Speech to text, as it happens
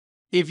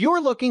If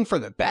you're looking for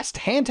the best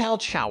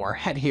handheld shower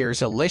head,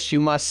 here's a list you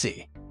must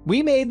see.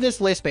 We made this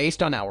list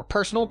based on our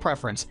personal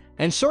preference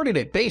and sorted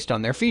it based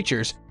on their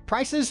features,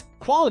 prices,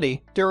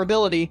 quality,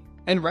 durability,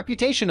 and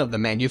reputation of the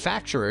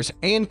manufacturers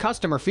and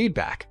customer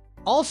feedback.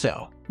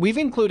 Also, we've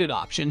included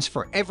options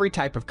for every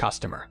type of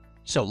customer.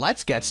 So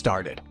let's get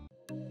started.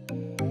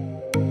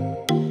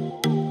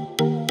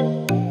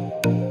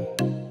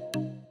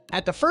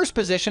 At the first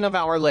position of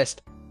our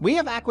list, we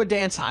have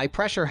AquaDance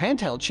high-pressure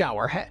handheld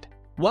shower head.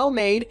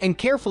 Well-made and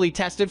carefully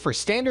tested for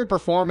standard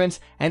performance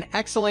and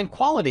excellent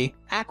quality,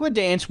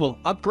 AquaDance will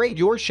upgrade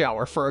your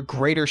shower for a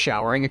greater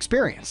showering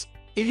experience.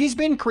 It has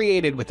been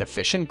created with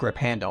efficient grip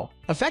handle,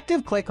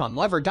 effective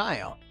click-on-lever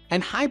dial,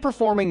 and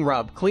high-performing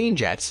rub clean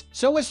jets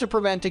so as to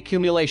prevent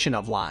accumulation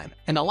of lime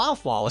and allow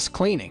flawless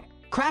cleaning.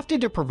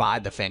 Crafted to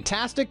provide the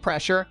fantastic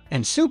pressure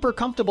and super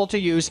comfortable to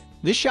use,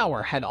 this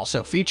shower head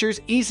also features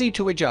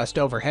easy-to-adjust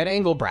overhead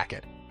angle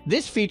bracket.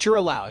 This feature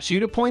allows you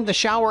to point the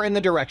shower in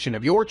the direction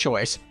of your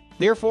choice,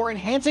 therefore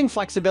enhancing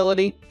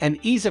flexibility and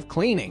ease of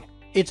cleaning.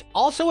 It's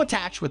also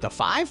attached with a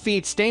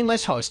 5-feet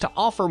stainless hose to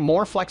offer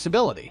more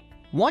flexibility.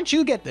 Once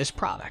you get this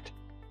product,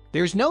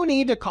 there's no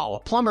need to call a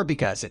plumber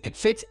because it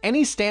fits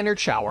any standard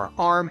shower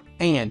arm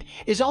and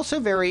is also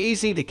very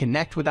easy to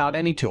connect without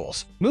any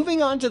tools.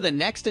 Moving on to the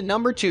next at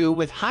number 2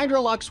 with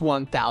Hydrolux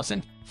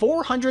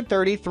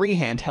 1433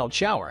 handheld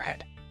shower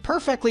head.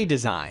 Perfectly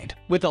designed,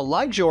 with a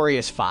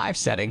luxurious 5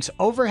 settings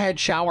overhead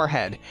shower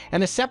head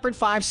and a separate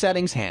 5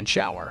 settings hand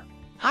shower,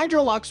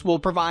 Hydrolux will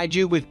provide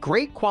you with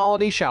great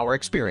quality shower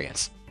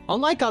experience.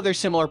 Unlike other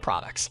similar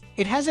products,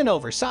 it has an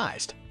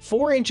oversized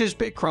 4 inches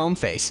bit chrome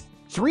face,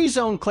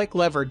 3-zone click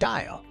lever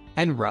dial,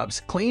 and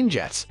rubs clean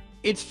jets.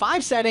 Its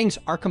 5 settings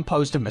are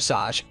composed of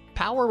massage,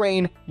 power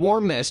rain,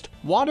 warm mist,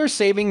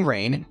 water-saving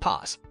rain, and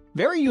pause.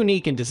 Very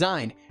unique in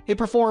design, it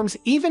performs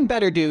even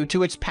better due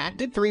to its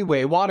patented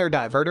 3-way water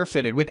diverter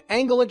fitted with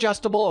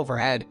angle-adjustable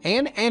overhead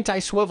and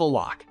anti-swivel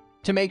lock.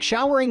 To make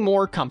showering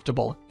more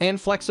comfortable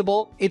and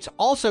flexible, it's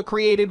also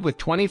created with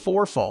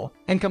 24 full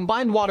and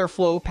combined water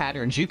flow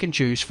patterns you can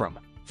choose from.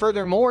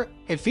 Furthermore,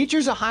 it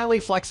features a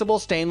highly flexible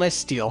stainless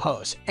steel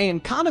hose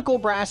and conical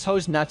brass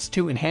hose nuts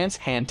to enhance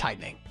hand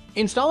tightening.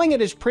 Installing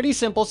it is pretty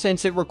simple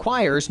since it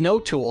requires no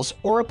tools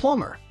or a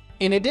plumber.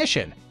 In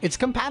addition, it's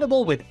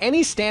compatible with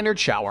any standard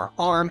shower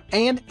arm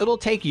and it'll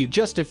take you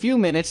just a few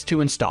minutes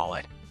to install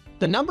it.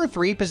 The number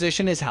 3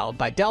 position is held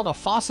by Delta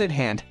Faucet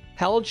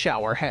handheld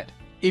shower head.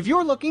 If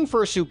you're looking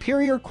for a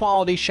superior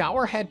quality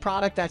shower head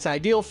product that's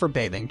ideal for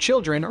bathing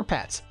children or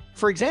pets,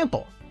 for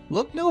example,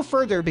 look no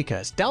further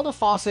because Delta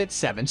Faucet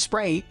 7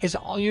 Spray is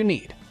all you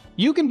need.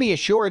 You can be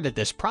assured that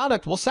this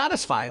product will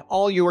satisfy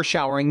all your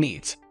showering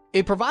needs.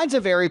 It provides a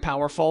very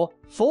powerful,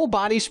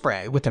 full-body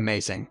spray with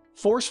amazing,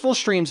 forceful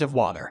streams of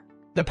water.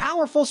 The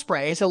powerful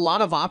spray has a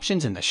lot of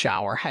options in the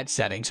shower head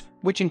settings,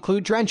 which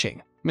include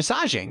drenching,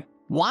 massaging,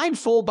 wide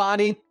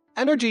full-body,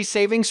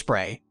 energy-saving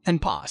spray, and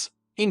pause.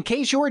 In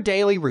case your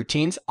daily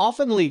routines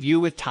often leave you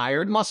with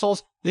tired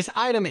muscles, this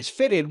item is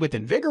fitted with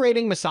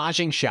invigorating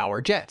massaging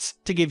shower jets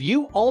to give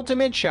you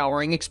ultimate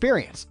showering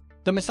experience.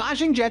 The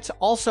massaging jets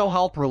also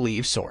help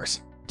relieve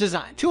sores.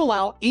 Designed to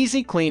allow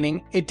easy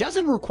cleaning, it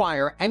doesn't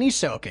require any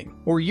soaking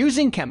or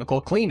using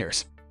chemical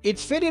cleaners.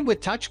 It's fitted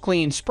with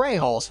touch-clean spray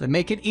holes that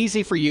make it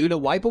easy for you to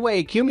wipe away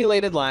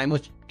accumulated lime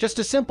with just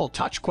a simple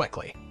touch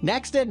quickly.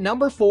 Next at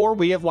number 4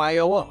 we have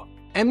YOO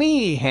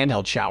MEE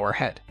handheld shower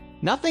head.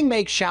 Nothing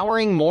makes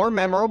showering more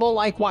memorable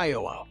like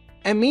YOO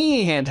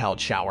MEE handheld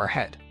shower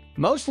head.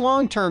 Most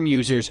long-term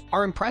users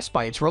are impressed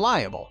by its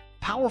reliable,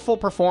 powerful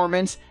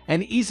performance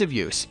and ease of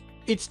use.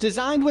 It's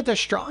designed with a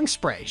strong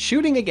spray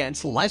shooting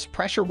against less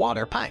pressure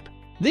water pipe.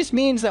 This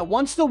means that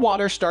once the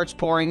water starts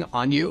pouring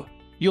on you,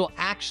 you'll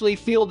actually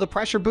feel the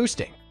pressure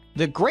boosting.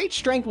 The great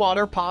strength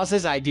water pause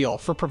is ideal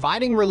for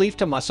providing relief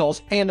to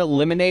muscles and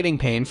eliminating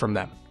pain from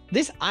them.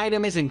 This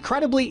item is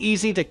incredibly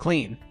easy to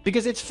clean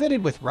because it's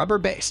fitted with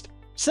rubber-based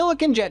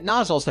silicone jet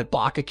nozzles that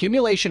block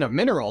accumulation of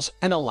minerals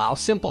and allow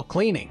simple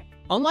cleaning.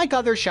 Unlike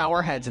other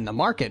shower heads in the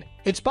market,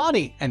 its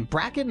body and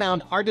bracket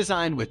mount are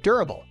designed with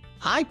durable,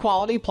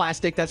 high-quality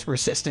plastic that's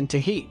resistant to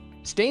heat.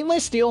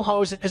 Stainless steel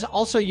hose is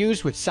also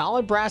used with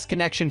solid brass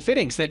connection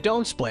fittings that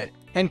don't split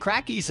and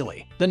crack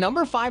easily. The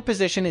number 5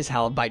 position is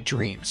held by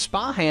Dream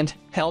Spa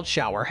handheld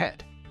shower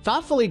head.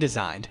 Thoughtfully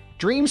designed,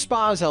 Dream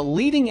Spa is a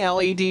leading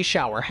LED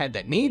shower head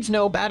that needs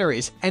no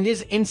batteries and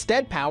is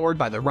instead powered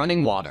by the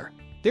running water.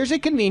 There's a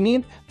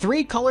convenient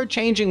 3-color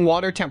changing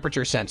water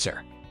temperature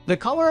sensor. The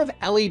color of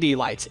LED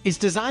lights is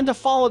designed to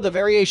follow the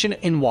variation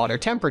in water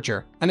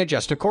temperature and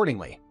adjust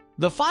accordingly.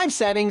 The 5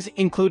 settings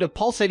include a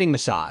pulsating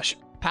massage,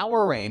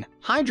 power rain,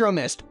 hydro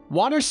mist,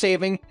 water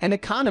saving, and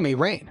economy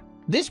rain.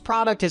 This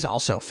product is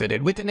also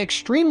fitted with an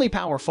extremely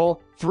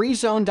powerful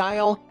 3-zone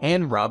dial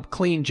and rub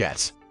clean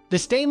jets. The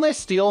stainless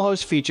steel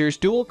hose features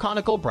dual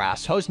conical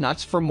brass hose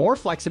nuts for more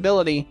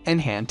flexibility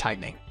and hand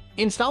tightening.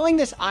 Installing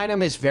this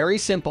item is very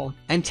simple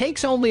and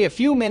takes only a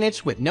few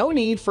minutes with no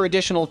need for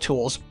additional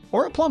tools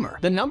or a plumber.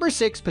 The number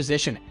 6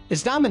 position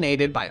is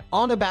dominated by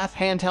Autobath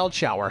handheld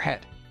shower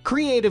head.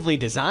 Creatively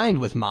designed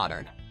with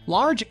modern,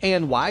 large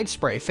and wide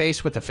spray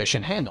face with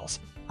efficient handles.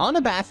 On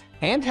a bath,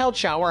 handheld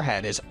shower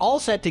head is all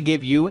set to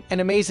give you an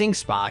amazing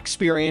spa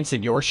experience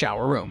in your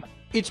shower room.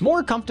 It's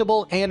more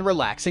comfortable and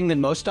relaxing than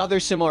most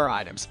other similar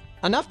items,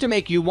 enough to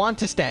make you want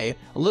to stay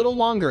a little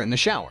longer in the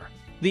shower.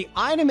 The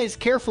item is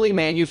carefully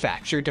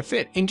manufactured to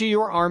fit into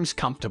your arms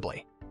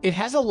comfortably. It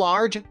has a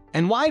large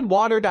and wide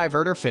water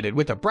diverter fitted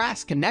with a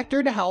brass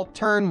connector to help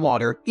turn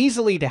water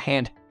easily to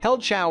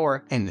handheld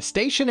shower and the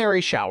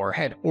stationary shower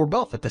head, or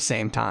both at the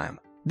same time.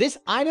 This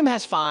item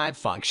has 5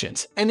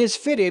 functions and is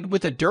fitted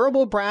with a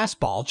durable brass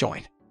ball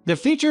joint. The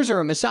features are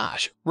a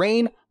massage,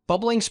 rain,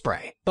 bubbling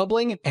spray,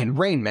 bubbling and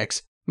rain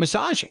mix,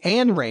 massage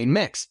and rain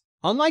mix.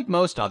 Unlike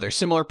most other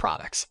similar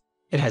products,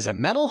 it has a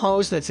metal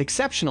hose that's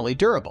exceptionally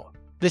durable.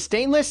 The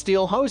stainless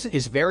steel hose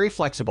is very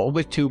flexible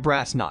with 2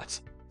 brass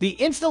nuts. The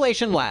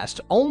installation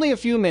lasts only a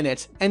few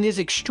minutes and is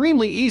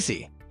extremely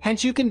easy,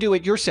 hence you can do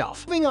it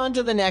yourself. Moving on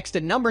to the next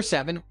at number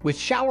 7 with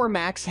Shower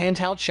Max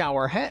Handheld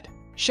Shower Head.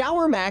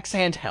 Shower Max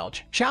Handheld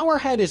Shower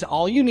Head is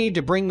all you need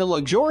to bring the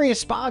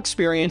luxurious spa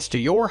experience to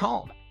your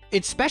home.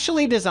 It's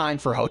specially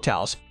designed for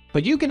hotels,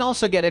 but you can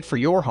also get it for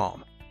your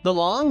home. The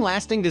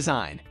long-lasting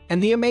design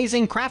and the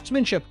amazing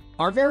craftsmanship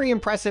are very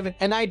impressive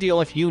and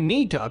ideal if you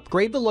need to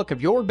upgrade the look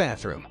of your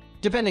bathroom.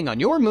 Depending on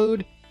your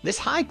mood, this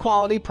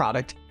high-quality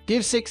product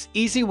gives 6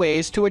 easy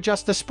ways to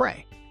adjust the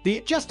spray. The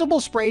adjustable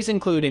sprays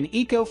include an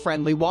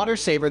eco-friendly water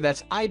saver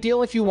that's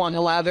ideal if you want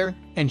to lather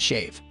and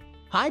shave.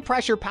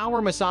 High-pressure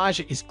power massage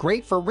is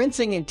great for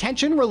rinsing and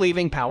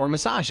tension-relieving power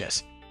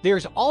massages.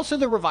 There's also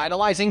the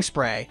revitalizing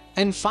spray,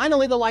 and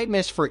finally the light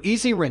mist for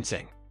easy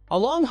rinsing. A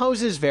long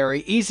hose is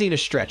very easy to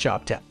stretch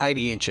up to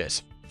 80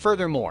 inches.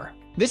 Furthermore,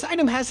 this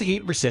item has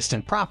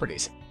heat-resistant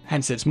properties,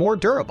 hence it's more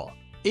durable.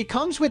 It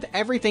comes with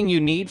everything you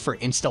need for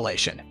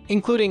installation,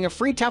 including a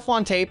free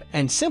Teflon tape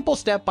and simple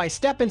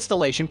step-by-step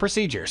installation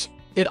procedures.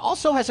 It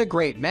also has a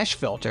great mesh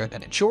filter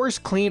that ensures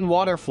clean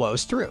water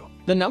flows through.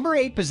 The number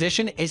 8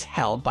 position is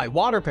held by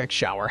Waterpik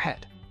Shower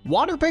Head.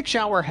 Waterpik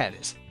Shower Head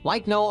is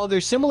like no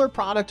other similar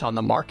product on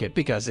the market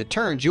because it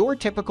turns your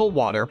typical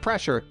water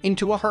pressure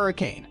into a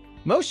hurricane.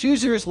 Most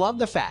users love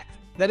the fact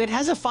that it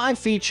has a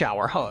 5-feet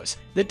shower hose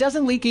that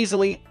doesn't leak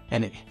easily,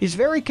 and it is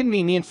very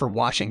convenient for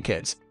washing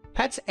kids,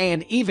 pets,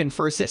 and even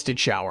for assisted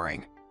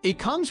showering. It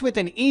comes with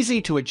an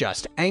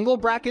easy-to-adjust angle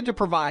bracket to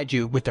provide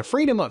you with the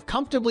freedom of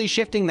comfortably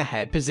shifting the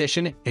head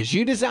position as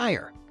you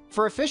desire.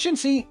 For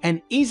efficiency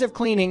and ease of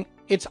cleaning,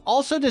 it's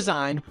also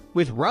designed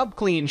with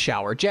rub-clean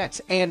shower jets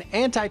and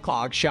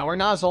anti-clog shower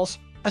nozzles.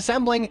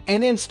 Assembling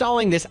and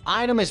installing this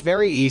item is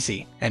very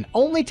easy and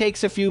only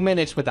takes a few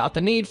minutes without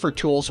the need for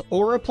tools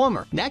or a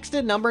plumber. Next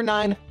at number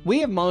 9,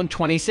 we have Moen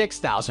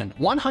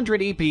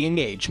 26100 EP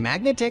Engage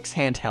Magnetix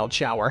Handheld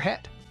Shower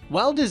Head.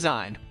 Well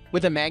designed,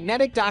 with a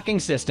magnetic docking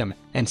system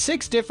and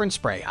 6 different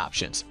spray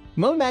options,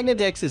 Moen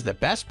Magnetix is the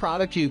best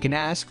product you can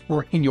ask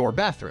for in your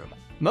bathroom.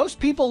 Most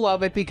people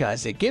love it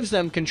because it gives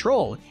them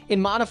control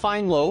in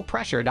modifying low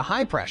pressure to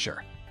high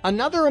pressure.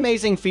 Another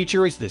amazing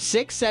feature is the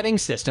 6-setting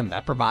system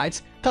that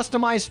provides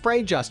customized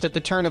spray just at the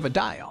turn of a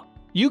dial.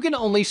 You can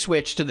only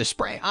switch to the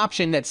spray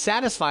option that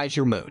satisfies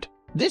your mood.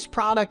 This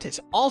product is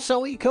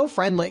also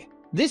eco-friendly.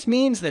 This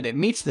means that it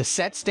meets the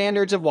set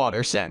standards of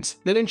water sense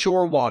that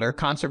ensure water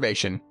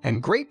conservation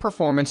and great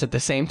performance at the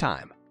same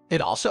time.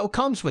 It also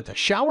comes with a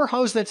shower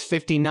hose that's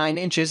 59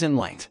 inches in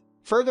length.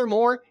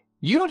 Furthermore,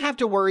 you don't have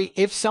to worry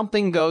if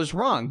something goes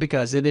wrong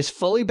because it is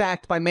fully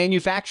backed by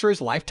manufacturer's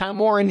lifetime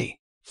warranty.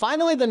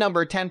 Finally, the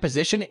number 10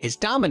 position is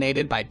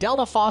dominated by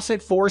Delta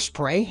Faucet 4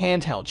 Spray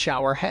Handheld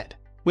Shower Head.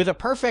 With a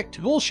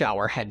perfect dual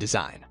shower head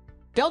design,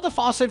 Delta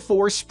Faucet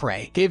 4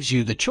 Spray gives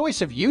you the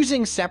choice of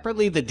using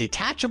separately the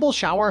detachable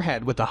shower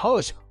head with a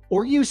hose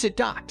or use it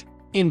docked.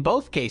 In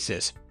both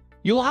cases,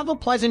 you'll have a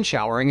pleasant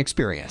showering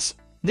experience.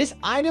 This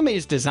item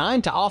is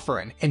designed to offer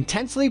an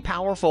intensely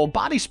powerful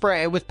body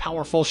spray with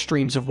powerful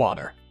streams of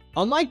water.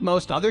 Unlike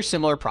most other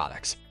similar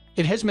products,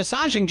 it has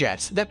massaging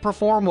jets that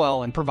perform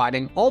well in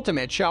providing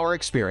ultimate shower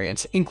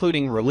experience,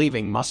 including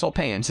relieving muscle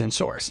pains and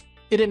sores.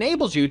 It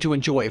enables you to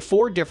enjoy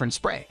 4 different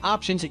spray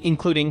options,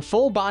 including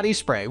full body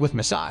spray with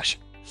massage,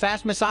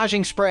 fast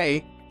massaging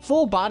spray,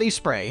 full body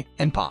spray,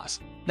 and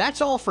pause.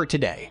 That's all for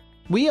today.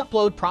 We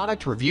upload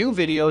product review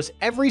videos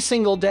every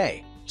single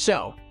day,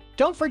 so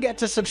don't forget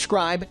to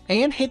subscribe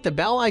and hit the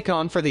bell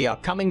icon for the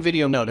upcoming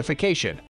video notification.